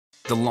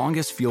The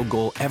longest field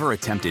goal ever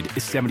attempted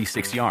is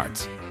 76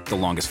 yards. The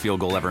longest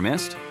field goal ever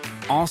missed?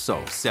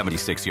 Also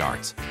 76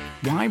 yards.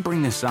 Why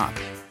bring this up?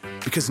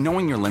 Because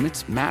knowing your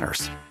limits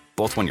matters,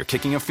 both when you're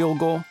kicking a field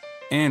goal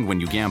and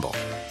when you gamble.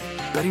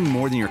 Betting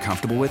more than you're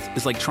comfortable with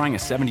is like trying a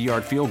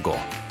 70-yard field goal.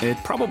 It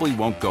probably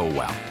won't go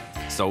well.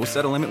 So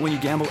set a limit when you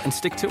gamble and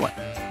stick to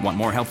it. Want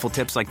more helpful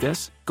tips like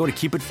this? Go to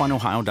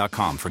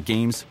keepitfunohio.com for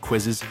games,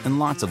 quizzes, and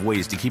lots of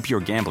ways to keep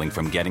your gambling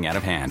from getting out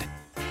of hand.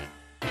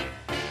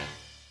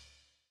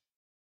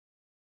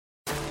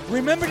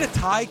 Remember the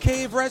Thai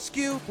cave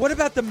rescue? What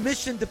about the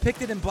mission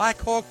depicted in Black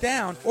Hawk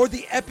Down or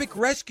the epic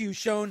rescue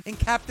shown in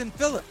Captain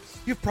Phillips?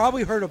 You've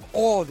probably heard of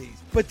all of these,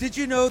 but did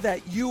you know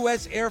that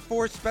U.S. Air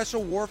Force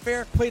Special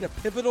Warfare played a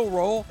pivotal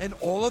role in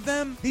all of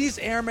them? These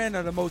airmen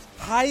are the most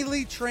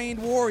highly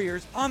trained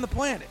warriors on the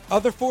planet.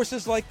 Other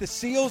forces like the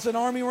SEALs and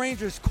Army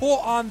Rangers call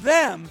on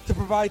them to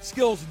provide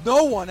skills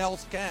no one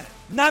else can.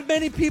 Not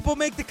many people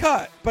make the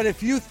cut, but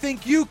if you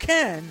think you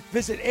can,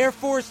 visit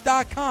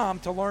airforce.com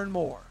to learn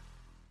more.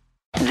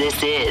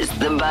 This is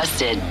the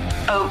Busted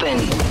Open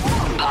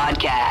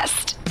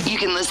Podcast. You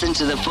can listen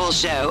to the full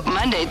show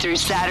Monday through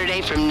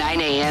Saturday from 9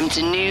 a.m.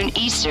 to noon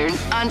Eastern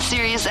on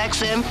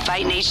SiriusXM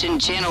Fight Nation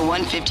Channel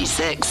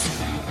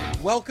 156.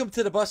 Welcome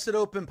to the Busted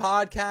Open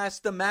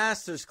Podcast, the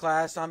Masters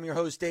Class. I'm your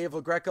host, Dave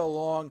LaGreca,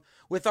 along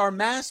with our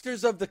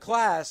Masters of the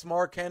Class,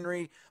 Mark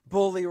Henry,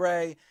 Bully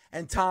Ray,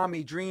 and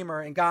Tommy Dreamer.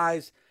 And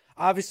guys,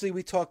 obviously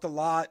we talked a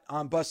lot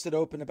on Busted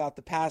Open about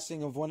the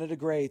passing of one of the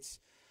greats.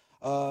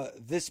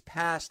 This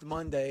past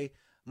Monday,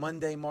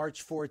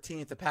 March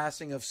 14th, the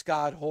passing of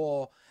Scott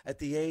Hall at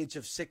the age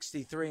of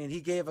 63. And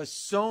he gave us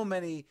so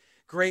many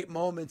great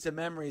moments and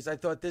memories. I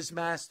thought this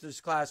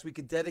Masters Class we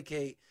could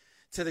dedicate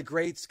to the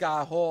great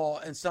Scott Hall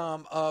and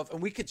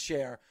and we could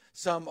share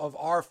some of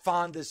our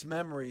fondest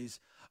memories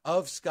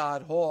of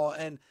Scott Hall.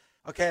 And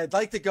okay, I'd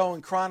like to go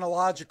in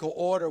chronological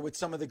order with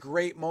some of the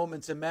great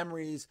moments and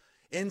memories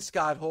in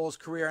Scott Hall's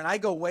career. And I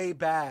go way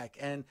back,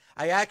 and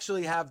I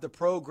actually have the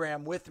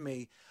program with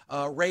me,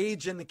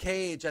 Rage in the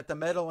Cage at the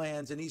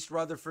Meadowlands in East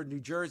Rutherford, New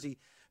Jersey,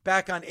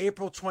 back on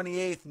April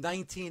 28th,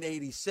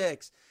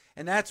 1986.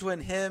 And that's when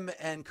him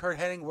and Curt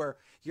Hennig were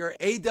your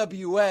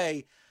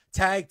AWA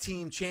tag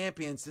team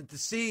champions. And to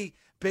see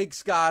Big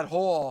Scott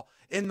Hall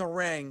in the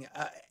ring,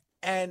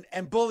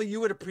 and Bully,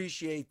 you would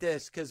appreciate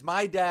this, because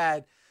my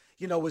dad,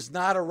 was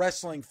not a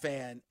wrestling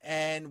fan.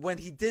 And when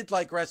he did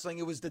like wrestling,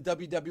 it was the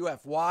WWF.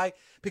 Why?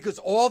 Because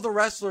all the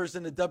wrestlers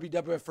in the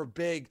WWF are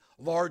big,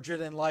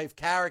 larger-than-life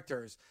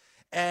characters.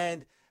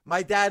 And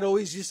my dad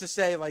always used to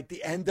say, like,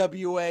 the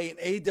NWA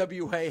and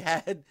AWA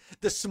had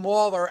the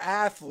smaller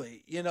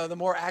athlete, the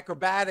more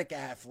acrobatic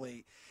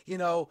athlete,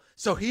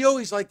 So he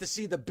always liked to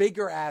see the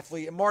bigger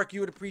athlete. And, Mark, you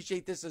would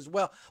appreciate this as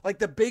well. Like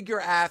the bigger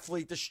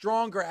athlete, the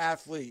stronger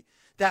athlete,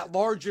 that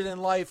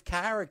larger-than-life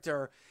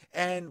character.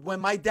 And when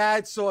my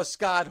dad saw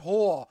Scott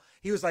Hall,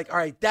 he was like, all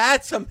right,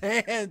 that's a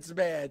man's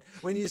man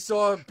when you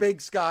saw Big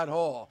Scott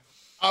Hall.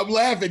 I'm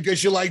laughing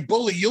because you're like,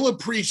 Bully, you'll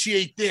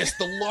appreciate this,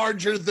 the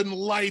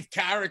larger-than-life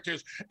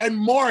characters. And,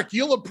 Mark,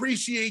 you'll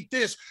appreciate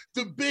this,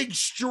 the big,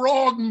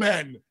 strong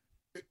men.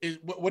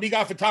 What do you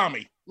got for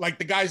Tommy? Like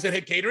the guys that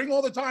hit catering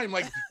all the time?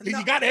 Like,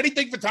 you got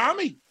anything for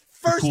Tommy?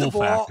 First of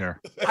all,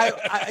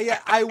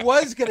 I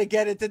was going to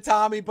get into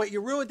Tommy, but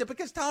you ruined it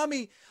because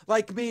Tommy,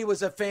 like me,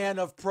 was a fan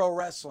of pro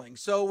wrestling.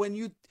 So when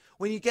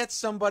you get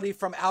somebody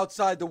from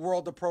outside the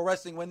world of pro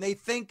wrestling, when they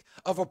think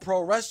of a pro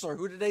wrestler,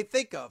 who do they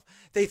think of?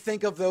 They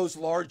think of those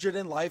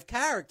larger-than-life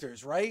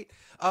characters, right?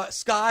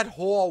 Scott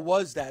Hall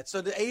was that.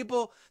 So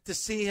able to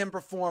see him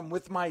perform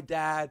with my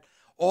dad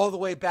all the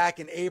way back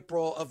in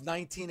April of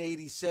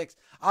 1986,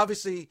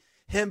 obviously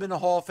him in the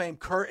Hall of Fame,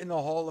 Curt in the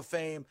Hall of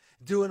Fame,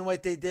 doing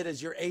what they did as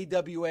your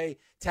AWA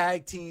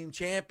tag team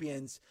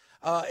champions.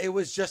 It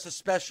was just a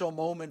special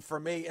moment for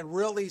me and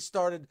really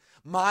started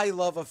my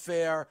love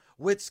affair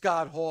with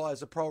Scott Hall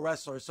as a pro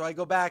wrestler. So I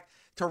go back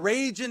to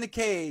Rage in the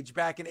Cage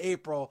back in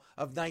April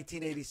of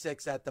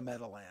 1986 at the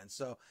Meadowlands.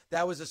 So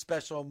that was a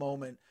special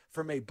moment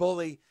for me.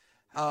 Bully,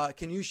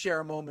 can you share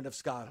a moment of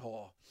Scott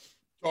Hall?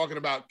 Talking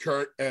about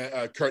Curt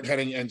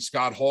Hennig and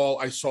Scott Hall,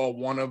 I saw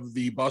one of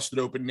the Busted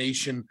Open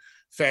Nation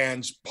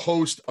fans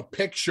post a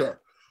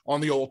picture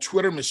on the old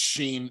Twitter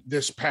machine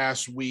this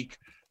past week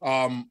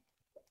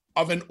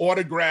of an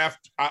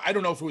autographed, I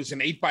don't know if it was an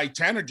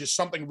 8x10 or just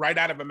something right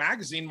out of a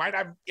magazine, might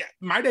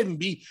even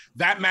be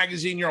that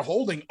magazine you're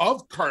holding,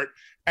 of Curt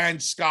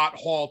and Scott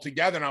Hall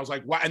together. And I was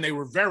like, wow. And they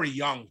were very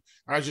young.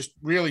 I was just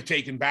really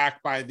taken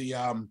back by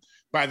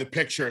the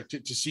picture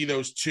to see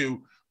those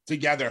two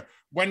together.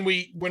 When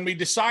we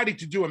decided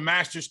to do a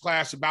master's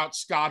class about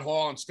Scott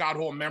Hall and Scott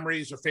Hall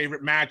memories or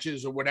favorite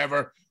matches or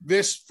whatever,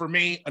 this for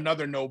me,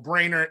 another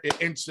no-brainer. It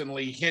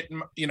instantly hit.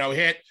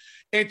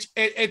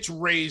 It's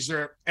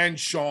Razor and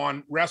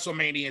Shawn,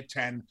 WrestleMania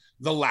 10,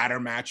 the ladder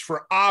match,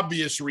 for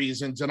obvious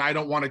reasons. And I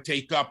don't want to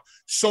take up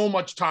so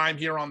much time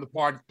here on the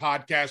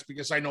podcast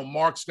because I know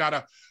Mark's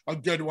got a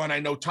good one. I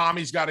know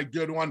Tommy's got a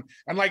good one.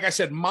 And like I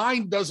said,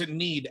 mine doesn't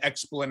need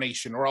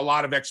explanation or a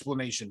lot of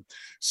explanation.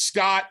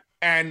 Scott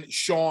and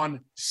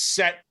Shawn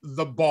set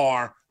the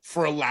bar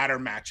for ladder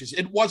matches.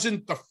 It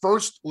wasn't the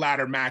first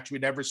ladder match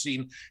we'd ever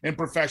seen in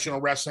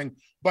professional wrestling,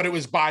 but it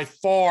was by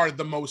far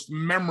the most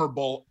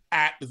memorable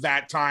at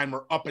that time,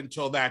 or up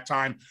until that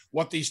time,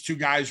 what these two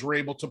guys were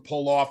able to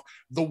pull off,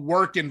 the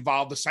work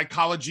involved, the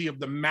psychology of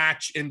the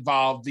match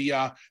involved,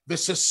 the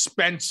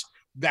suspense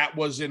that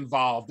was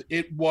involved.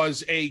 It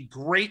was a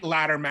great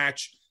ladder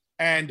match.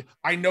 And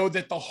I know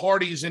that the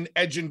Hardys and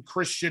Edge and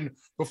Christian,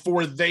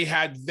 before they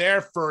had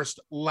their first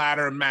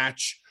ladder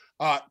match,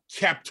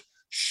 kept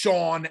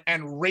Shawn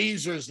and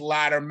Razor's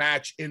ladder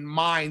match in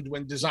mind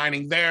when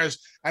designing theirs.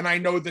 And I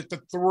know that the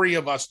three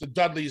of us, the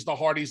Dudleys, the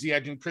Hardys, the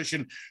Edge, and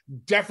Christian,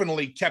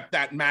 definitely kept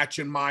that match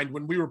in mind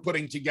when we were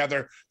putting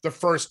together the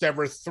first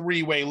ever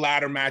three-way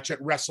ladder match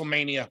at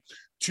WrestleMania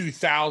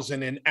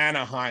 2000 in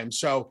Anaheim.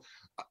 So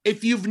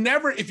if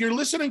you're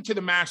listening to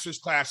the Masters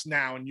Class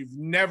now and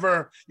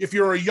if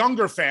you're a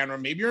younger fan, or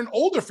maybe you're an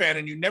older fan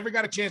and you never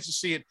got a chance to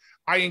see it,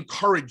 I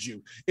encourage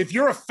you. If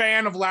you're a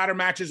fan of ladder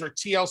matches or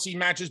TLC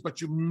matches,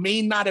 but you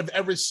may not have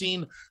ever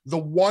seen the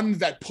one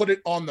that put it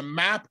on the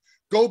map,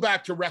 go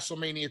back to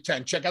WrestleMania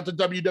 10. Check out the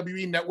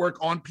WWE Network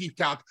on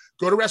Peacock.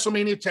 Go to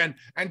WrestleMania 10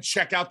 and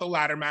check out the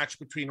ladder match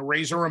between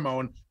Razor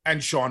Ramon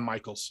and Shawn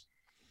Michaels.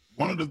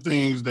 One of the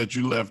things that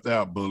you left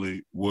out,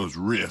 Bully, was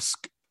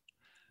risk.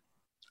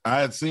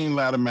 I had seen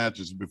ladder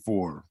matches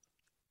before,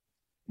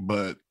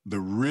 but the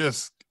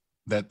risk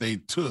that they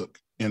took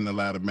in the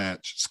ladder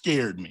match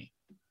scared me.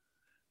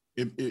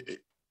 It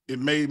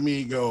made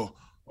me go,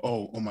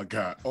 oh my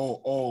God,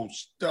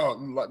 stop.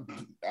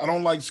 I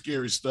don't like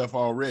scary stuff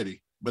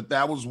already, but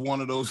that was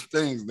one of those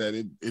things that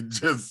it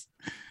just,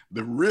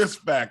 the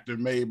risk factor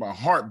made my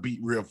heart beat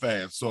real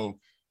fast. So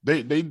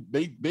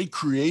they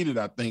created,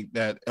 I think,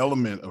 that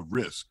element of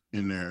risk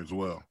in there as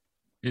well.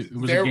 It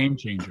was a game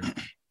changer.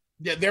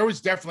 Yeah, there was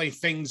definitely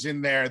things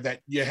in there that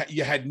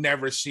you had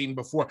never seen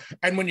before.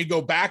 And when you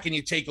go back and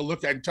you take a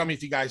look at, and tell me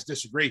if you guys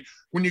disagree,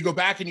 when you go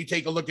back and you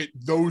take a look at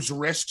those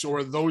risks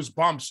or those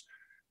bumps,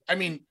 I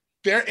mean,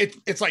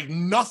 it's like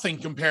nothing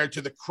compared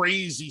to the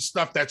crazy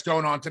stuff that's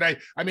going on today.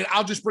 I mean,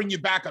 I'll just bring you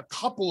back a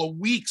couple of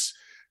weeks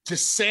to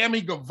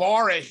Sammy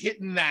Guevara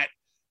hitting that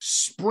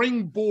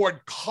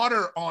springboard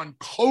cutter on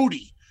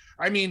Cody.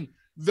 I mean,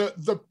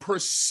 the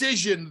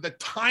precision, the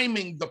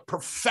timing, the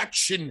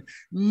perfection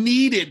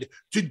needed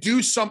to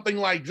do something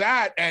like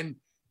that. And,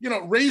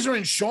 Razor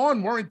and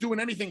Shawn weren't doing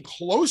anything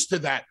close to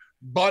that.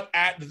 But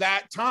at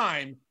that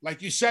time,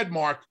 like you said,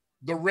 Mark,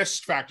 the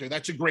risk factor,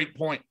 that's a great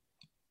point.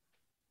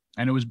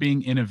 And it was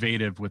being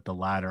innovative with the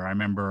ladder. I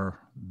remember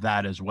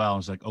that as well.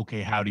 It's like,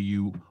 okay, how do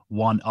you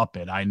one up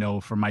it? I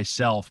know for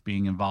myself,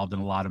 being involved in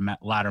a lot of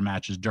ladder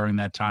matches during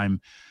that time,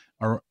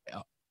 or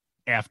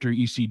after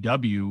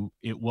ECW,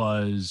 it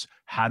was,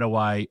 how do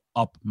I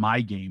up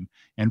my game?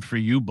 And for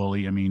you,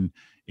 Bully, I mean,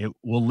 it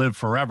will live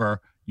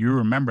forever. You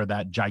remember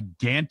that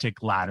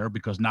gigantic ladder,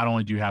 because not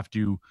only do you have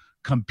to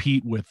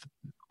compete with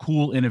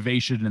cool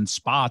innovation and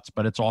spots,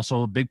 but it's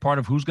also a big part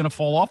of who's going to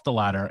fall off the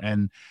ladder.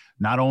 And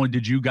not only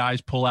did you guys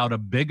pull out a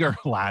bigger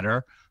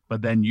ladder,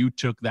 but then you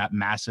took that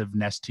massive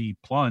Nestea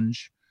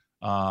plunge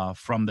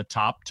from the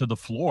top to the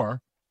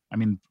floor. I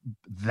mean,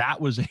 that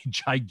was a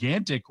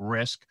gigantic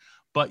risk,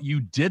 but you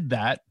did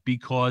that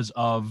because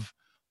of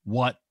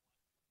what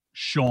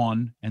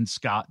Shawn and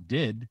Scott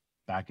did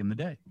back in the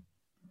day.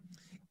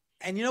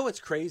 And you know what's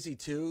crazy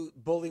too,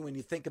 Bully, when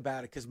you think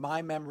about it, because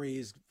my memory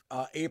is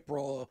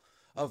April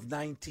of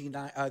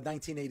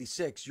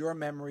 1986. Your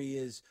memory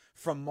is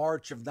from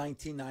March of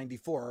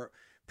 1994,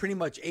 pretty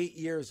much 8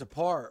 years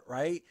apart,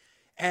 right?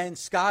 And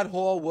Scott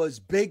Hall was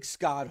big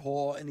Scott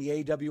Hall in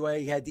the AWA.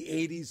 He had the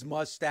 80s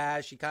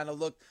mustache. He kind of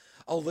looked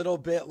a little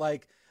bit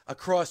like a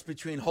cross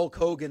between Hulk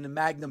Hogan and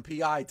Magnum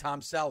P.I.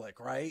 Tom Selleck,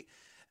 right?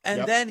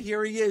 And then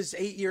here he is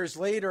 8 years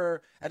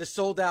later at a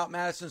sold-out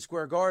Madison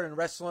Square Garden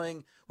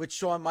wrestling with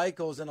Shawn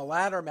Michaels in a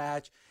ladder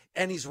match,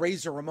 and he's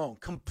Razor Ramon.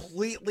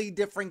 Completely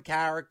different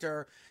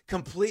character,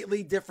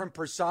 completely different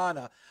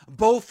persona.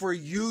 Both were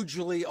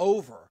hugely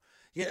over.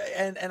 Yeah,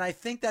 and I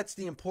think that's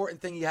the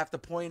important thing you have to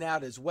point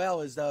out as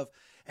well,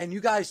 and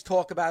you guys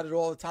talk about it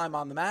all the time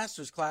on the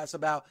Masters Class,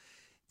 about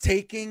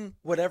taking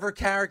whatever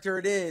character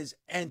it is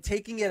and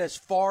taking it as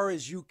far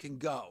as you can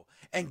go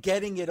and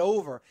getting it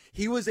over.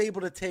 He was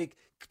able to take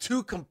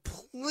two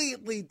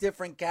completely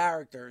different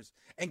characters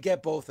and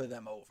get both of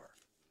them over.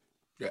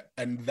 Yeah,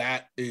 and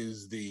that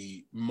is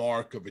the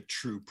mark of a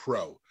true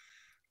pro.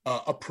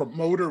 A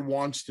promoter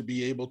wants to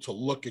be able to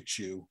look at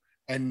you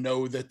and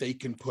know that they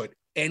can put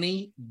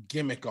any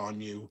gimmick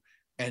on you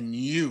and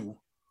you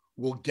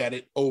will get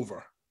it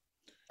over.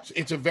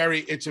 It's a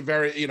very, it's a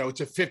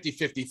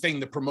 50-50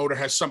 thing. The promoter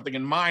has something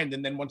in mind,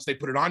 and then once they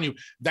put it on you,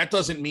 that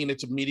doesn't mean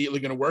it's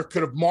immediately going to work.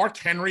 Could have Mark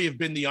Henry have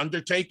been the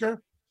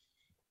Undertaker?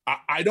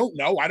 I don't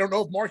know. I don't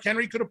know if Mark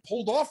Henry could have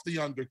pulled off the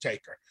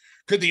Undertaker.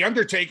 Could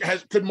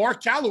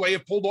Mark Calloway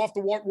have pulled off the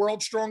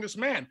World's Strongest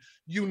Man?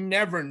 You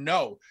never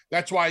know.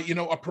 That's why,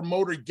 a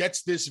promoter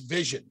gets this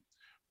vision,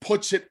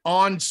 puts it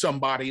on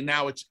somebody.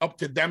 Now it's up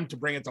to them to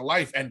bring it to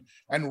life. And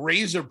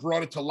Razor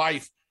brought it to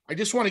life. I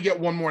just want to get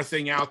one more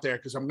thing out there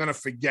because I'm going to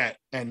forget.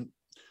 And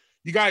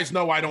you guys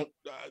know I don't,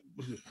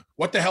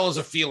 what the hell is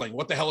a feeling?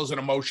 What the hell is an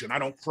emotion? I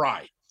don't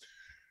cry.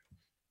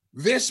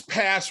 This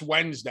past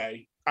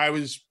Wednesday, I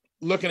was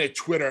looking at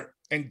Twitter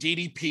and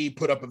DDP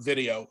put up a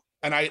video,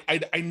 and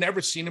I never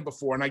seen it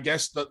before. And I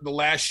guess the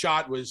last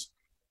shot was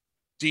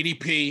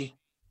DDP,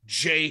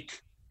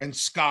 Jake, and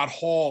Scott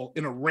Hall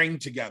in a ring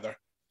together.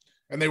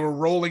 And they were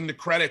rolling the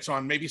credits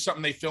on maybe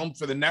something they filmed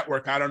for the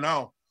network. I don't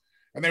know.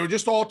 And they were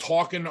just all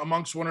talking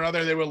amongst one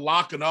another. They were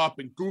locking up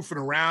and goofing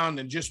around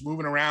and just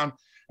moving around.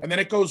 And then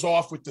it goes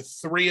off with the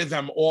three of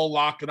them all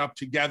locking up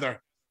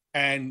together.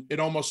 And it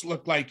almost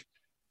looked like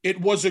it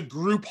was a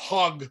group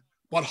hug,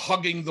 but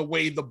hugging the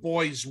way the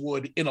boys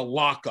would in a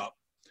lockup.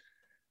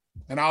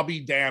 And I'll be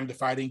damned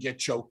if I didn't get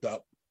choked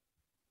up.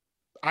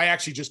 I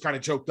actually just kind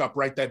of choked up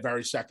right that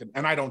very second.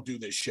 And I don't do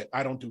this shit.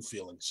 I don't do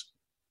feelings.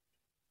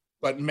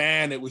 But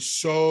man, it was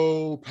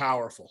so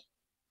powerful.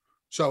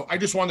 So I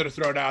just wanted to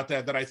throw it out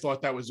there that I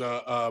thought that was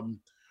a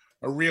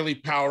really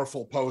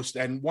powerful post.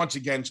 And once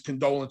again,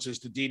 condolences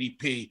to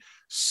DDP,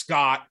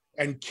 Scott,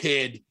 and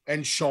Kid,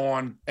 and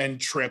Sean,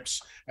 and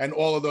Trips, and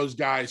all of those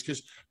guys.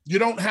 Because you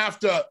don't have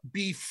to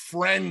be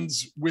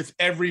friends with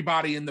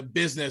everybody in the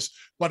business,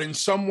 but in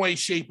some way,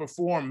 shape, or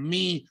form,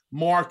 me,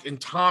 Mark,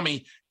 and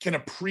Tommy can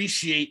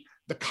appreciate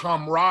the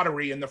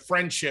camaraderie and the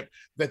friendship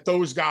that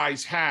those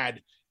guys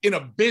had in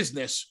a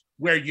business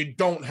where you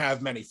don't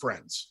have many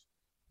friends.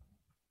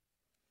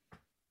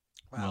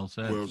 Wow. Well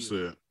said. Well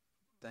said.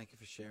 Thank you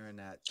for sharing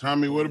that.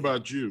 Tommy, what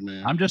about you,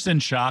 man? I'm just in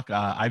shock.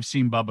 I've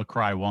seen Bubba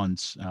cry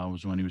once. It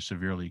was when he was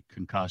severely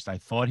concussed. I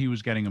thought he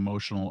was getting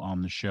emotional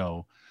on the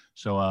show.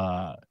 So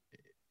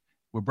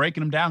we're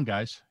breaking him down,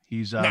 guys.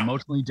 He's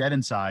emotionally dead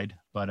inside,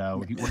 but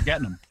we're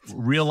getting him.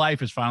 Real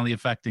life is finally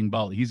affecting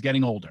Bully. He's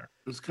getting older.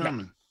 It's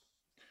coming.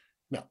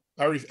 No,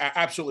 I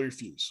absolutely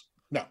refuse.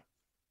 No.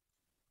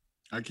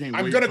 I can't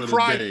I'm wait gonna for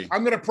cry. the day.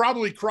 I'm going to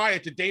probably cry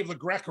at the Dave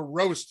LaGreca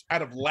roast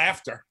out of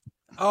laughter.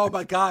 Oh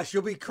my gosh,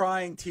 you'll be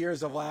crying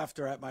tears of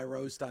laughter at my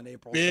roast on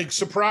April 2nd. Big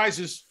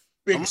surprises.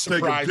 I'm Big gonna take a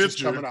surprises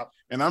picture, coming up.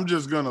 and I'm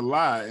just gonna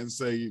lie and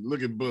say,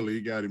 "Look at Bully.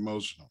 He got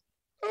emotional."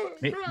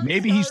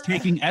 Maybe he's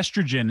taking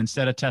estrogen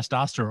instead of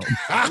testosterone.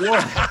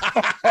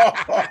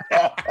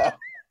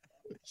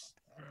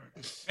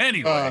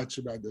 Anyway,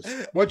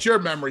 Tremendous. What's your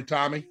memory,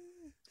 Tommy?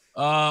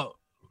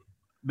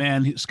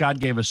 Man, Scott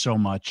gave us so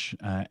much,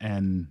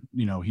 and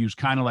he was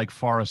kind of like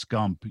Forrest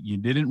Gump. You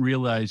didn't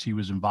realize he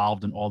was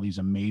involved in all these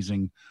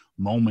amazing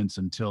moments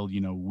until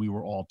we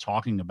were all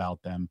talking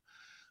about them.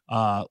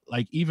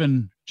 Like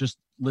even just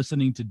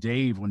listening to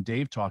Dave when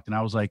Dave talked, and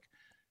I was like,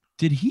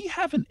 did he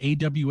have an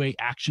AWA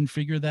action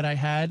figure that I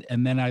had?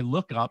 And then I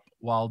look up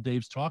while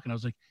Dave's talking, I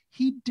was like,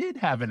 he did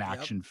have an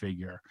action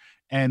figure.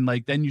 And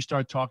like then you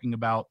start talking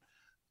about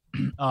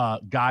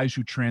guys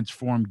who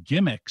transform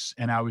gimmicks,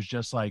 and I was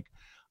just like,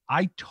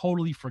 I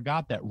totally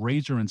forgot that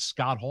Razor and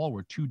Scott Hall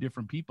were two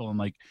different people. And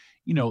like,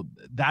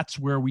 that's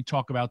where we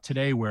talk about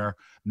today, where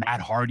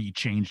Matt Hardy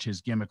changed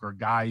his gimmick, or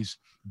guys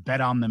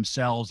bet on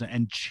themselves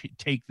and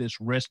take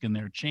this risk in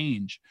their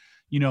change,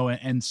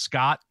 and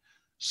Scott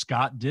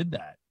did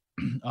that.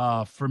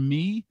 For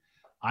me,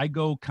 I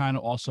go kind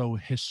of also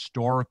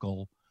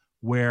historical,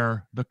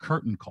 where the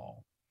curtain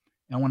call.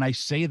 And when I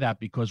say that,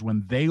 because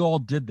when they all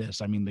did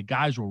this, I mean, the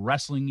guys were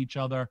wrestling each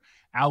other,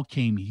 out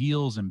came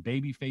heels and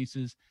baby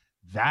faces.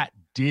 That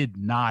did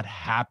not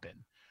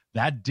happen.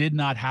 That did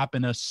not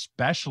happen,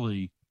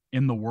 especially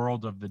in the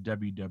world of the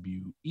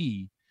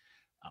WWE.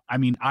 I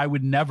mean, I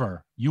would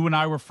never, you and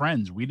I were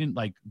friends. We didn't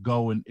like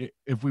go, and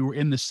if we were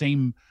in the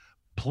same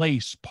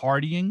place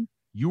partying,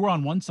 you were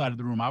on one side of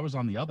the room, I was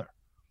on the other.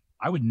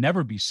 I would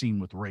never be seen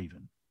with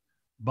Raven.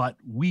 But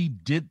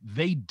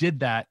they did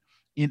that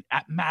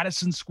at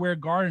Madison Square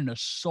Garden, a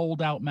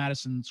sold out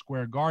Madison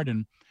Square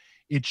Garden.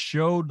 It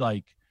showed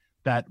like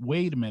that,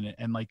 wait a minute.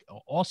 And like,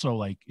 also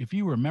like, if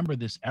you remember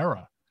this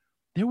era,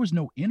 there was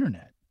no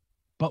internet,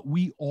 but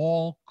we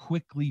all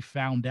quickly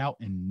found out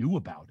and knew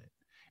about it.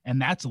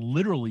 And that's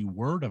literally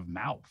word of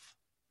mouth.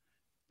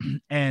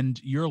 And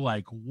you're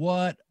like,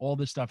 what? All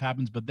this stuff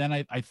happens. But then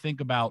I think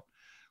about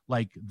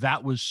like,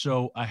 that was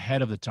so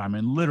ahead of the time.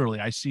 And literally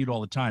I see it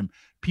all the time.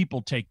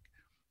 People take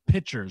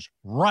pictures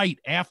right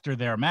after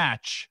their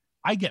match.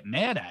 I get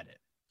mad at it.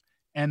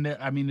 And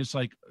it's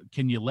like,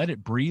 can you let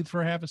it breathe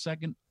for half a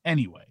second?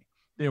 Anyway,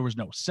 there was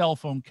no cell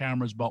phone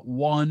cameras, but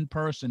one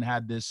person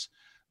had this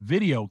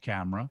video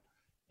camera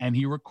and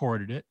he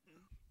recorded it.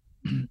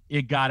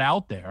 It got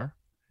out there.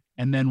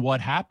 And then what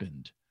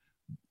happened?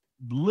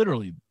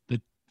 Literally,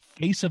 the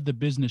face of the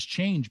business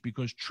changed,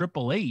 because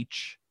Triple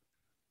H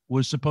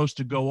was supposed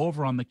to go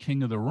over on the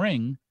King of the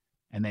Ring,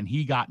 and then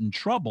he got in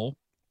trouble,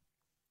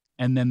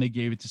 and then they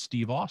gave it to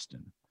Steve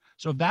Austin.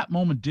 So if that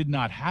moment did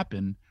not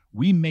happen,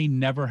 we may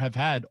never have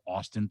had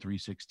Austin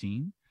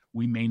 316.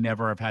 We may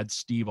never have had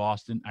Steve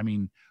Austin,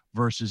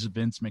 versus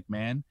Vince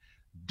McMahon.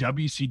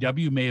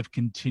 WCW may have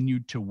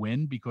continued to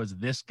win because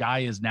this guy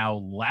is now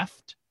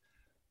left.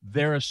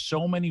 There are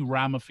so many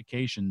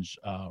ramifications,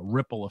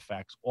 ripple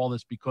effects, all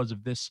this because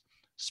of this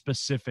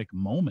specific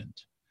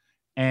moment.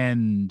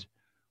 And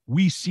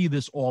we see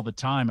this all the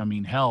time. I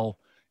mean, hell,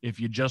 if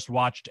you just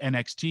watched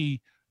NXT,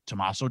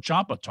 Tommaso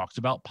Ciampa talks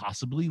about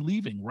possibly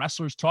leaving.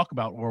 Wrestlers talk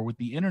about, or with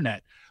the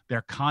internet,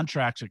 their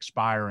contracts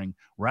expiring.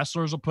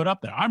 Wrestlers will put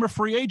up there, I'm a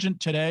free agent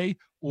today,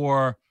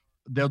 or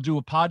they'll do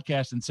a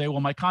podcast and say,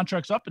 well, my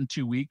contract's up in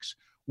 2 weeks,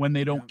 when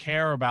they don't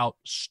care about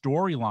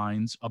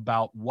storylines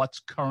about what's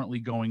currently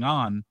going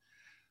on.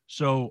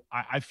 So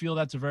I feel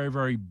that's a very,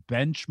 very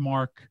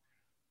benchmark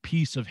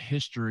piece of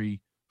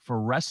history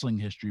for wrestling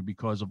history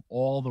because of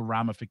all the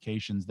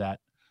ramifications that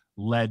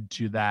led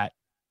to that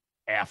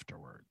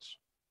afterwards.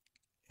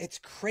 It's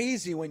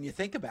crazy when you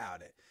think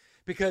about it,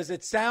 because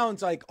it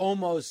sounds like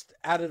almost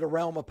out of the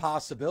realm of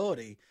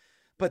possibility,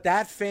 but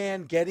that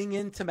fan getting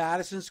into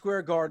Madison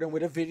Square Garden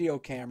with a video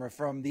camera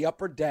from the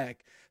upper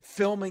deck,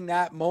 filming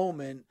that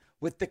moment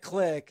with the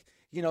Click,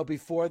 you know,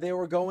 before they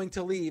were going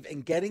to leave,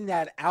 and getting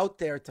that out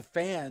there to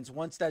fans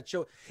once that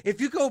show.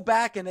 If you go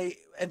back and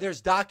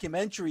there's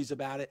documentaries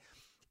about it,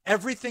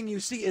 everything you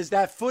see is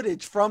that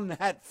footage from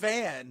that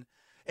fan.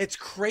 It's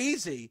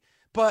crazy,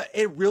 but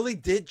it really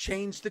did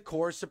change the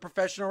course of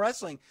professional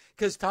wrestling.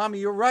 Because, Tommy,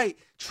 you're right.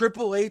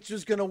 Triple H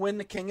was going to win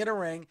the King of the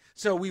Ring,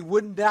 so we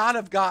would not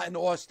have gotten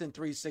Austin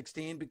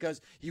 316, because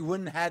you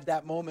wouldn't have had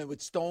that moment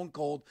with Stone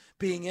Cold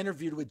being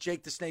interviewed with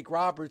Jake the Snake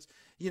Roberts,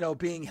 you know,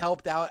 being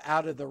helped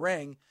out of the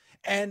ring.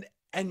 And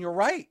you're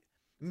right.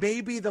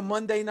 Maybe the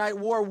Monday Night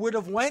War would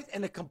have went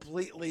in a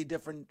completely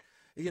different,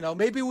 you know,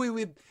 maybe we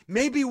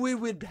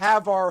would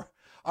have our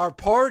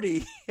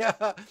party,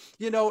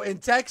 you know, in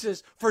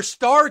Texas for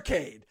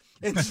Starrcade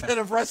instead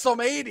of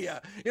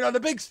WrestleMania. You know,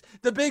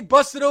 the big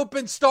busted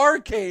open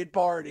Starrcade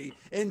party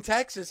in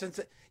Texas. And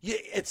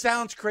it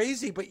sounds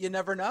crazy, but you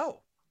never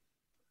know.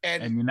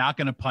 And you're not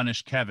going to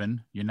punish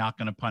Kevin. You're not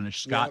going to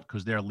punish Scott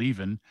because they're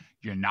leaving.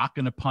 You're not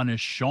going to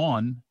punish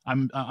Shawn.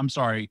 I'm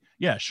sorry.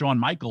 Yeah, Shawn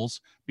Michaels,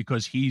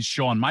 because he's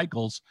Shawn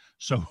Michaels.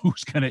 So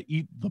who's going to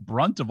eat the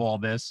brunt of all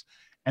this?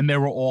 And they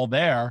were all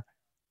there,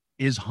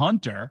 is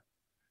Hunter.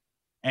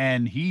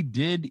 And he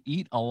did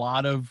eat a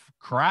lot of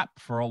crap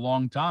for a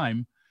long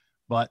time.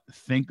 But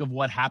think of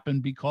what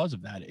happened because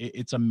of that.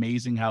 It's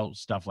amazing how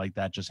stuff like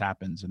that just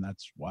happens. And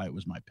that's why it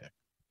was my pick.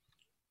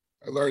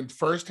 I learned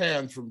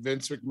firsthand from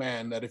Vince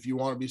McMahon that if you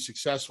want to be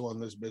successful in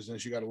this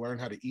business, you got to learn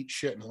how to eat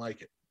shit and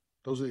like it.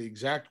 Those are the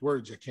exact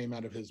words that came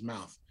out of his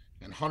mouth.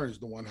 And Hunter's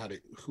the one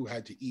who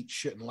had to eat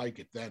shit and like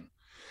it then.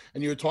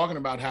 And you were talking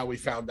about how we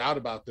found out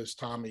about this,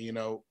 Tommy, you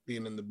know,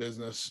 being in the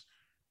business,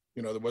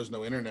 you know, there was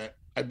no internet.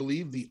 I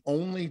believe the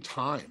only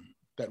time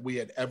that we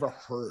had ever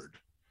heard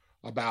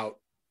about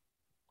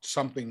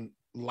something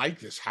like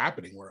this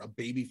happening, where a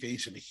baby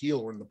face and a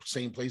heel were in the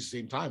same place at the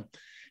same time,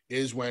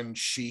 is when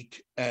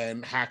Sheik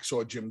and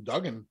Hacksaw Jim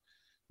Duggan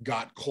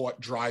got caught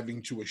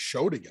driving to a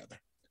show together.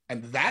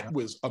 And that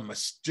was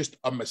just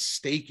a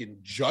mistaken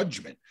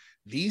judgment.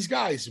 These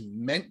guys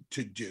meant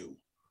to do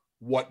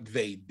what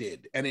they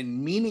did. And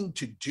in meaning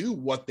to do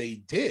what they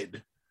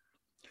did,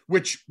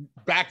 which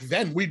back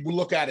then we'd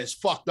look at as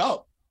fucked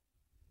up,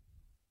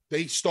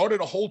 they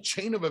started a whole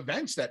chain of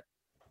events that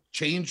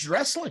changed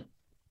wrestling.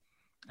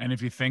 And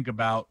if you think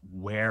about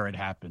where it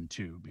happened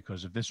too,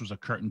 because if this was a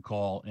curtain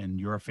call in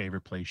your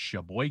favorite place,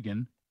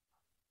 Sheboygan,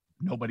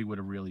 nobody would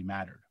have really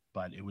mattered.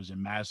 But it was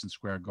in Madison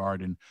Square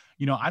Garden.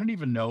 You know, I don't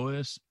even know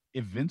this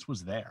if Vince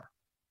was there.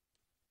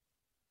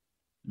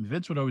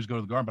 Vince would always go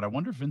to the Garden, but I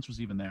wonder if Vince was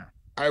even there.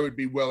 I would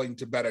be willing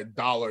to bet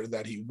 $1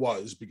 that he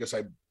was, because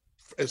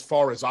as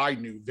far as I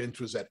knew, Vince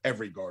was at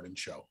every Garden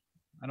show.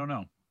 I don't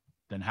know.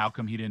 Then how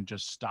come he didn't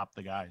just stop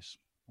the guys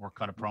or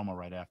cut a promo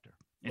right after?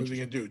 What was he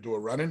going to do? Do a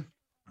run-in?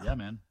 Yeah,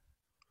 man.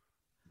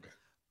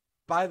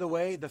 By the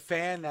way, the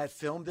fan that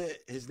filmed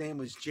it, his name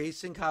was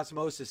Jason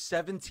Cosmosis,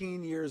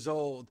 17 years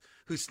old,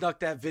 who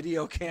snuck that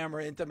video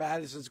camera into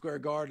Madison Square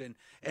Garden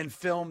and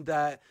filmed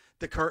the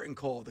curtain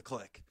call of the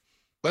Click.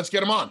 Let's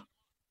get him on.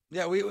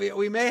 Yeah,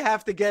 we may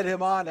have to get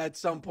him on at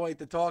some point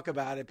to talk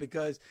about it,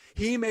 because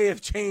he may have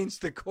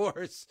changed the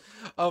course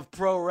of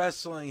pro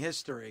wrestling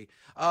history.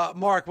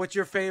 Mark, what's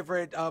your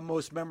favorite,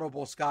 most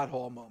memorable Scott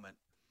Hall moment?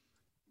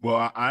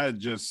 Well, I had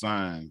just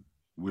signed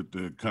with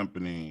the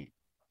company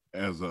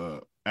as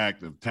a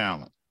active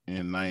talent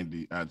in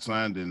 90. I'd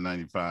signed in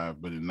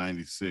 95, but in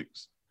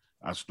 96,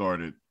 I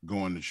started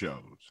going to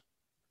shows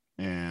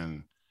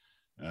and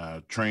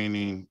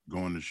training,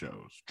 going to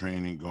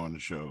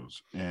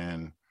shows,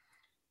 and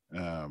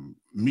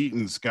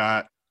meeting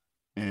Scott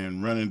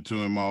and running to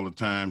him all the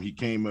time. He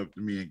came up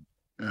to me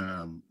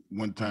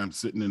one time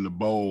sitting in the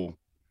bowl,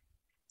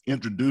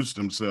 introduced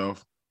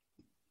himself,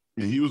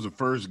 and he was the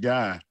first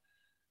guy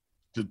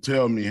to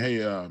tell me,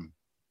 hey,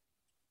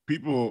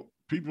 people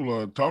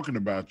are talking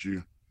about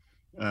you.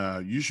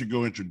 You should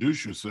go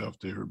introduce yourself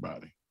to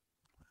everybody.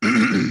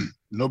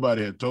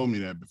 Nobody had told me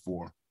that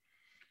before.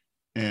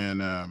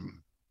 And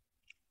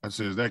I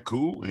said, is that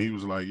cool? And he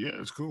was like, yeah,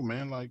 it's cool,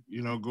 man. Like,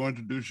 you know, go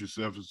introduce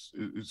yourself.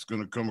 It's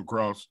going to come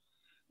across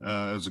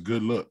as a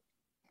good look.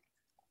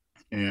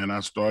 And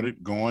I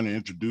started going and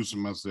introducing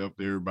myself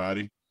to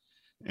everybody.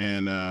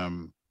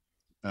 And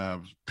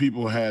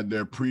people had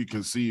their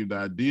preconceived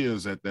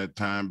ideas at that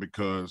time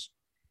because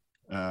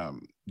I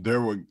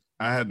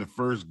had the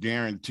first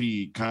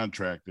guaranteed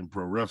contract in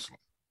pro wrestling,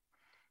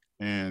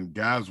 and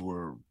guys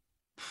were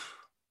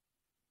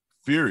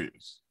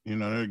furious. You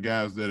know, there are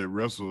guys that had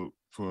wrestled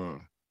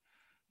for,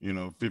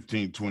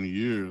 15, 20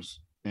 years,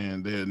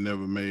 and they had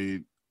never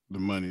made the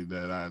money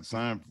that I had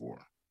signed for.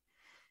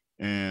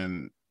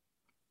 And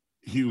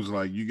he was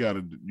like, you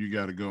gotta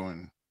go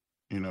and,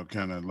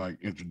 kind of like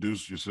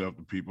introduce yourself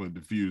to people and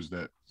diffuse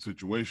that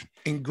situation.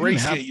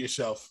 Ingratiate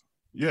yourself.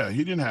 Yeah,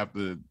 he didn't have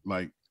to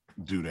like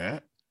do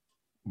that,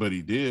 but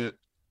he did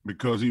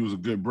because he was a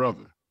good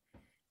brother.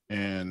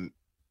 And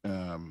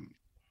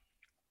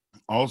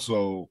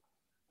also,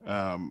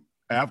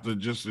 after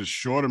just a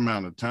short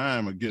amount of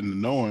time of getting to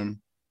know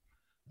him,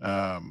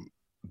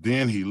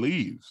 then he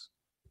leaves.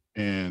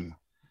 And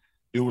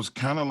it was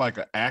kind of like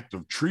an act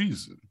of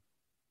treason,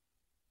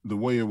 the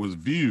way it was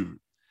viewed.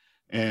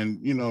 And,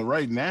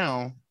 right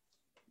now,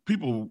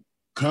 people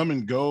come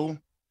and go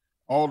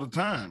all the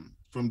time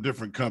from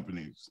different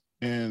companies.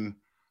 And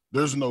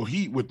there's no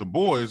heat with the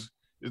boys.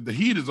 The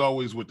heat is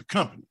always with the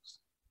companies.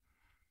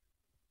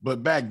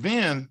 But back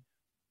then,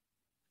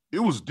 it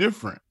was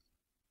different.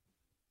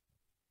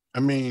 I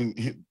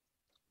mean,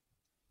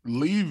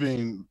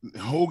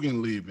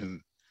 Hogan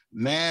leaving,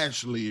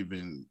 Nash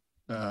leaving,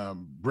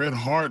 Bret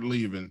Hart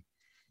leaving,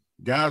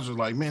 guys are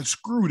like, man,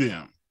 screw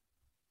them.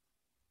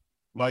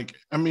 Like,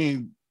 I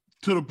mean,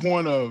 to the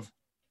point of,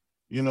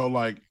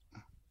 like,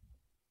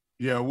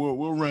 yeah,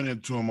 we'll run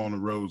into them on the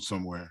road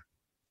somewhere.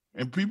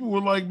 And people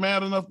were like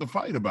mad enough to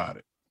fight about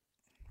it.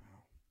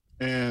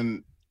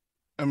 And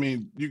I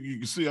mean, you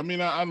can see, I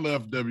mean, I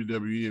left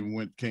WWE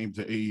and came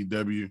to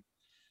AEW,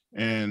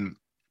 and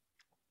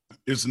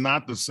it's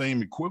not the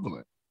same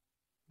equivalent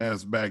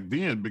as back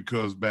then,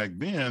 because back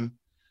then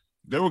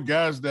there were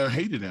guys that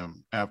hated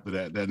him after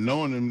that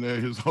known him there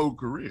his whole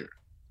career.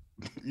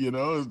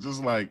 It's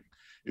just like,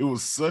 it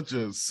was such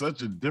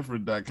a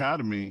different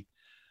dichotomy.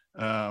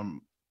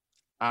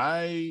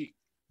 I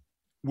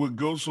would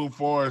go so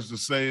far as to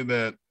say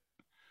that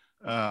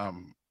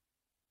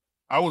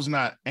I was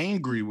not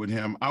angry with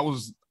him. I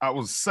was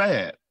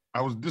sad.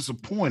 I was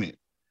disappointed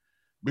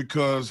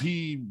because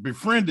he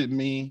befriended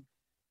me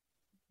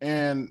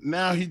and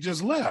now he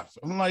just left.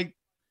 I'm like,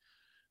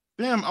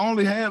 damn, I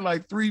only had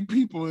like 3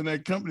 people in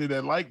that company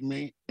that liked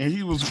me, and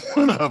he was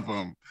one of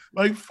them.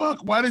 Like, fuck,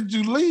 why did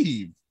you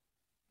leave?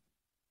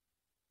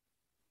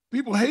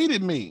 People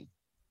hated me,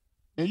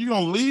 and you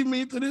gonna leave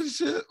me to this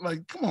shit?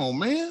 Like, come on,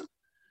 man.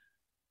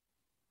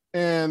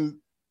 And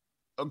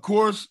of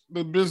course,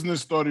 the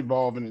business started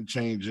evolving and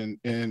changing,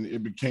 and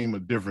it became a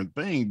different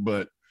thing.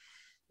 But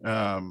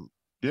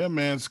yeah,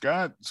 man,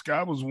 Scott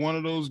was one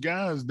of those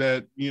guys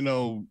that,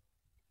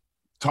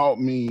 taught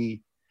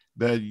me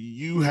that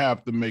you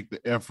have to make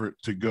the effort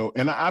to go.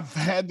 And I've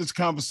had this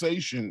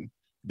conversation,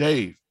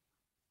 Dave,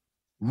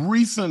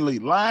 recently,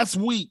 last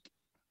week,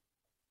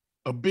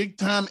 a big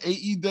time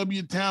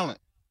AEW talent.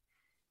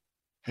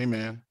 Hey,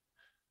 man,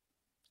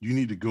 you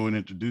need to go and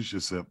introduce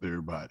yourself to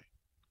everybody.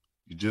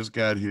 You just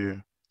got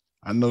here.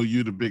 I know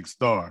you're the big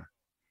star,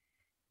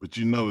 but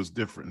it's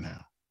different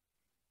now.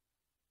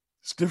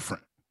 It's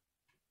different.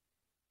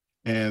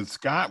 And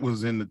Scott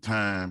was in the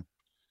time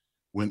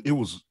when it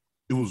was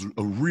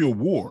a real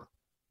war.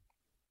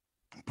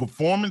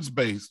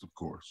 Performance-based, of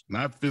course,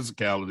 not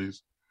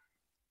physicalities.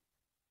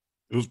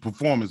 It was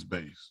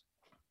performance-based.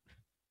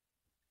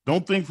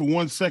 Don't think for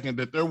one second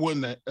that there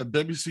wasn't a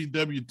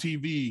WCW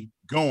TV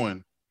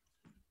going,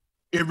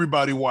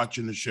 everybody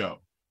watching the show.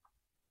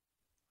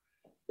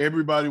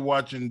 Everybody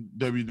watching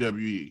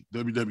WWE,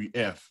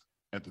 WWF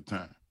at the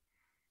time.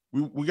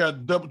 We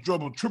got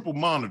double, triple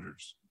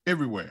monitors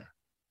everywhere.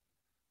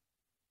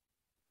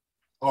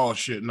 Oh,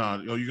 shit,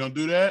 nah. Oh, you going to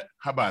do that?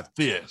 How about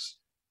this?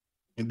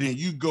 And then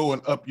you go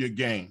and up your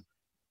game.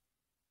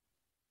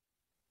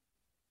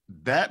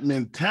 That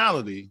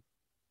mentality,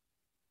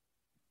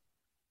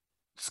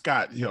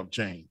 Scott helped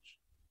change.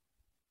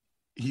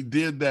 He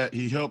did that.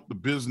 He helped the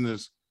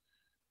business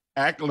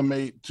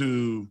acclimate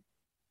to,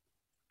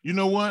 you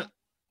know what?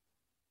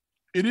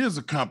 It is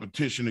a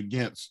competition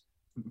against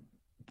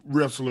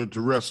wrestler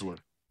to wrestler,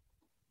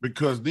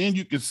 because then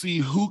you can see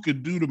who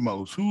could do the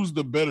most, who's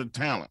the better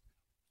talent.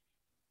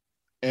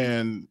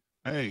 And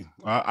hey,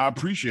 I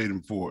appreciate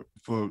him for it.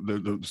 For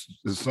the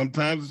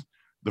sometimes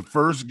the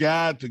first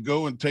guy to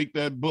go and take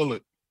that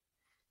bullet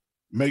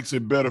makes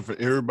it better for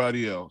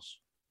everybody else.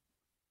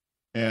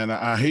 And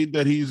I hate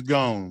that he's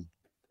gone.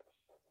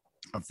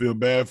 I feel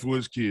bad for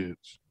his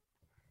kids.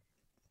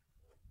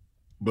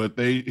 But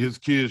his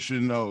kids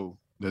should know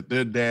that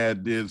their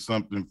dad did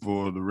something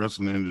for the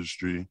wrestling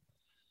industry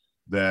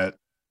that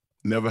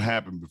never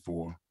happened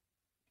before,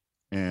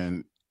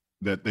 and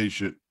that they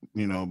should,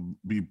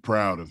 be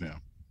proud of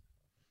him.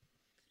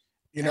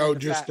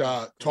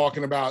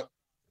 Talking about,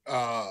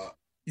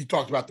 you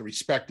talked about the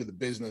respect of the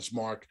business,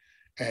 Mark,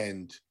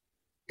 and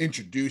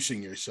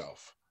introducing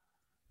yourself.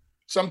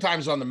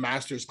 Sometimes on the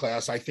Masters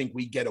class, I think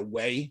we get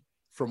away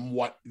from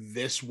what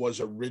this was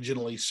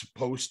originally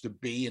supposed to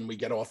be, and we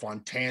get off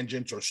on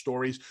tangents or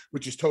stories,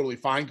 which is totally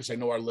fine because I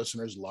know our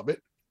listeners love it.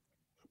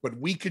 But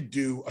we could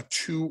do a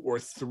 2 or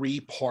 3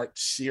 part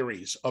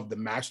series of the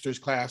Masters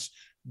class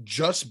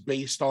just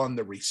based on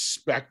the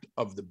respect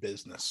of the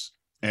business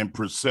and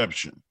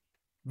perception.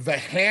 The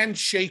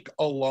handshake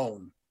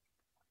alone.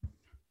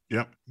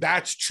 Yep.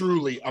 That's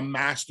truly a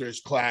Masters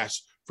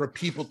class for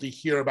people to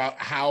hear about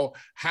how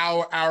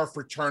our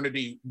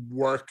fraternity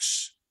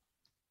works,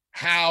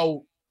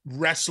 how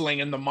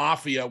wrestling and the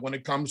mafia, when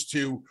it comes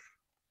to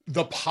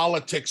the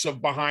politics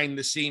of behind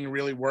the scene,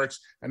 really works,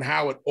 and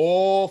how it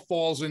all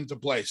falls into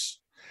place,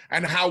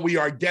 and how we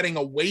are getting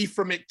away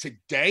from it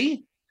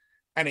today.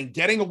 And in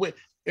getting away,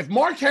 if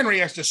Mark Henry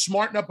has to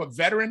smarten up a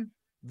veteran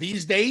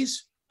these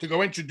days to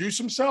go introduce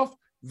himself,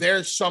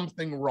 there's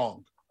something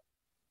wrong.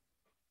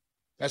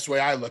 That's the way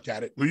I look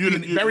at it. Well, you're the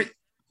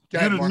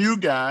new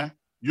guy.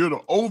 You're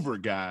the over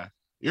guy.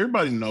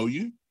 Everybody know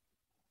you.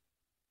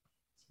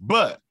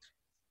 But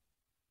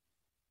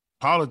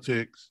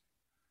politics,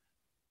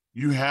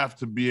 you have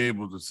to be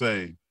able to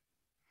say,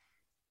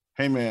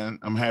 hey, man,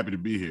 I'm happy to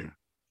be here.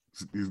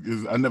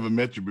 I never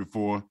met you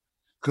before.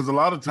 Because a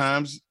lot of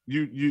times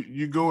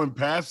you go in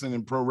passing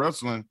in pro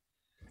wrestling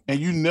and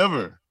you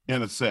never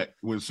intersect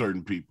with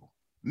certain people.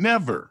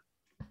 Never.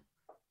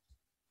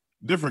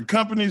 Different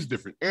companies,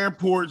 different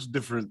airports,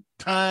 different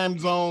time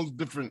zones,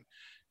 different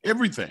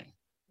everything.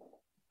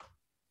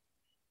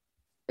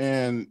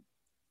 And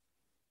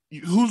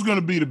who's going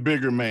to be the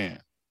bigger man?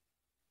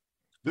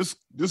 This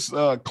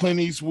Clint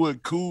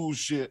Eastwood cool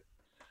shit,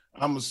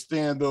 I'm going to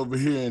stand over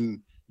here and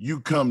you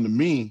come to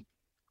me,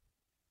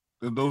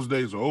 those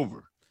days are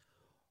over.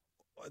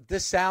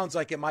 This sounds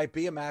like it might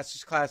be a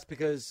Masters class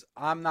because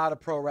I'm not a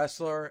pro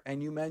wrestler,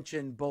 and you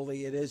mentioned,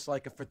 Bully, it is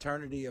like a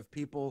fraternity of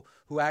people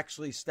who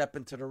actually step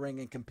into the ring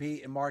and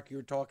compete. And Mark, you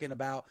were talking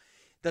about,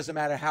 doesn't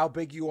matter how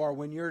big you are,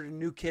 when you're a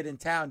new kid in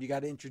town, you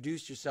got to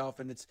introduce yourself,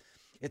 and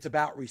it's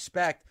about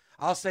respect.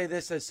 I'll say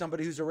this as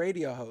somebody who's a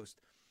radio host.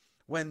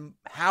 When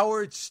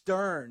Howard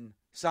Stern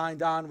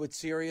signed on with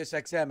Sirius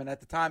XM, and at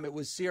the time it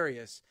was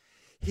Sirius,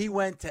 he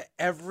went to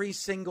every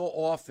single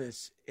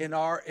office in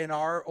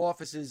our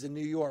offices in New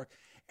York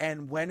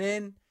and went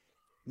in,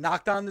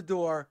 knocked on the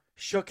door,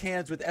 shook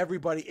hands with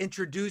everybody,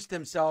 introduced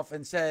himself,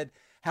 and said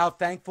how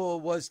thankful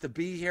it was to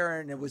be here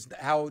and it was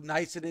how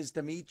nice it is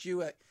to meet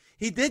you.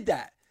 He did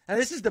that. And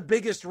this is the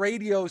biggest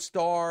radio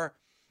star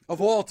of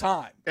all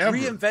time. Ever.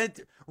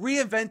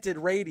 Reinvented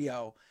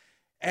radio.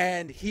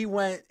 And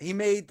when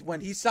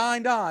he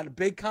signed on, a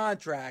big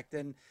contract,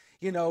 and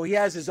you know, he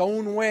has his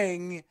own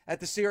wing at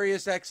the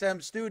Sirius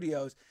XM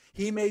studios.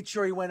 He made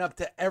sure he went up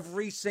to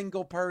every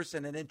single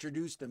person and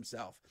introduced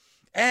himself,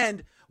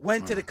 and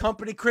went to the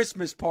company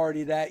Christmas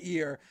party that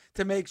year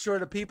to make sure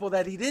the people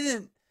that he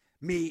didn't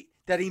meet,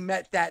 that he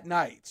met that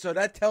night. So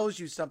that tells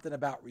you something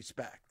about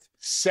respect.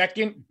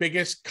 Second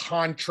biggest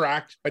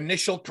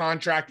initial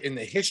contract in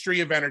the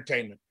history of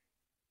entertainment.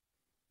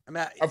 I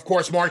mean, of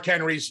course, Mark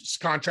Henry's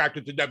contract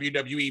with the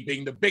WWE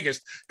being the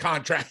biggest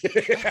contract.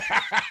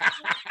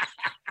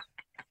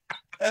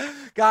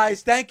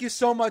 Guys, thank you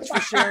so much for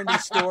sharing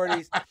these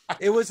stories.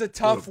 It was a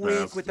tough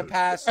week with the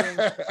passing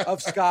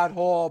of Scott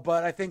Hall,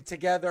 but I think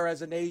together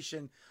as a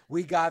nation,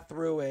 we got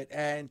through it.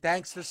 And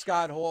thanks to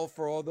Scott Hall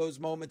for all those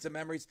moments and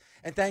memories.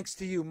 And thanks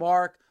to you,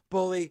 Mark,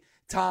 Bully,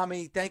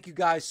 Tommy. Thank you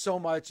guys so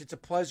much. It's a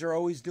pleasure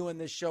always doing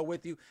this show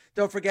with you.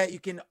 Don't forget, you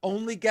can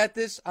only get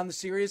this on the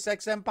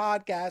SiriusXM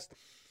podcast.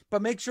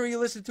 But make sure you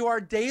listen to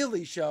our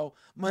daily show,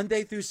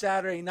 Monday through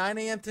Saturday, 9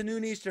 a.m. to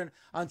noon Eastern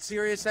on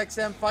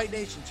SiriusXM Fight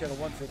Nation Channel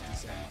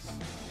 156.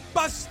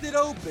 Busted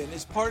Open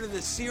is part of the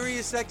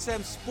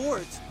SiriusXM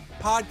Sports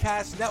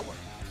Podcast Network.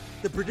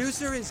 The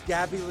producer is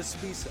Gabby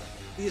Laspisa.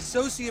 The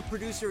associate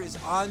producer is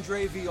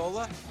Andre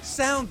Viola.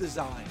 Sound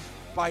design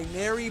by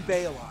Neri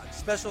Balon.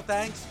 Special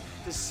thanks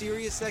to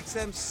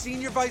SiriusXM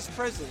Senior Vice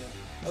President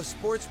of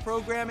Sports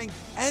Programming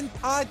and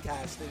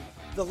Podcasting,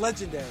 the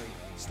legendary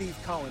Steve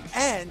Cohen,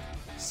 and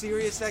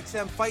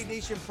SiriusXM Fight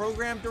Nation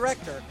Program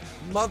Director,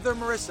 Mother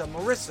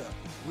Marissa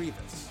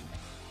Rivas.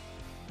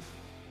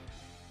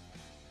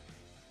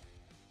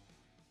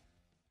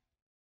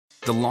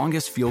 The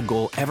longest field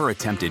goal ever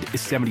attempted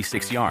is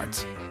 76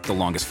 yards. The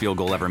longest field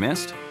goal ever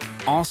missed?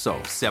 Also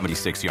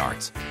 76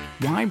 yards.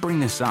 Why bring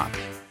this up?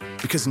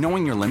 Because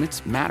knowing your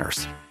limits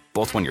matters,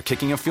 both when you're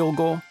kicking a field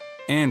goal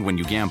and when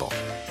you gamble.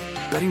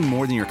 Betting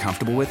more than you're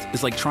comfortable with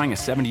is like trying a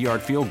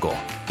 70-yard field goal.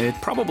 It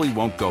probably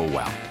won't go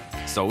well.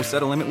 So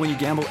set a limit when you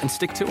gamble and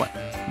stick to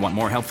it. Want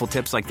more helpful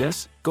tips like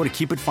this? Go to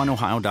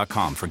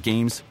keepitfunohio.com for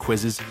games,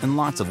 quizzes, and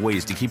lots of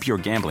ways to keep your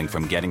gambling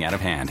from getting out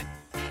of hand.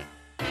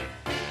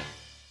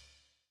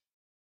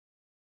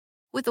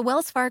 With the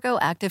Wells Fargo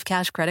Active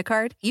Cash Credit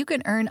Card, you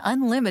can earn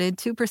unlimited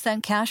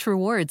 2% cash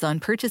rewards on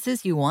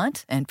purchases you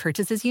want and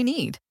purchases you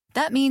need.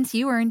 That means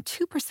you earn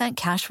 2%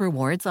 cash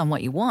rewards on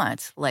what you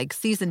want, like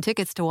season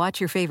tickets to watch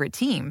your favorite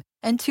team,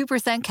 and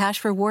 2%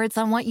 cash rewards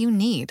on what you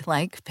need,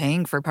 like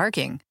paying for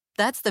parking.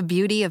 That's the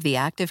beauty of the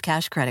Active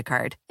Cash Credit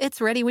Card. It's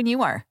ready when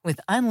you are,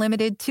 with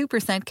unlimited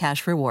 2%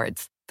 cash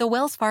rewards. The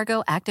Wells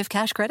Fargo Active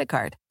Cash Credit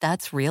Card.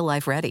 That's real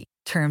life ready.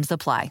 Terms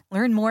apply.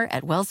 Learn more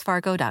at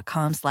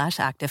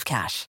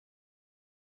wellsfargo.com/activecash.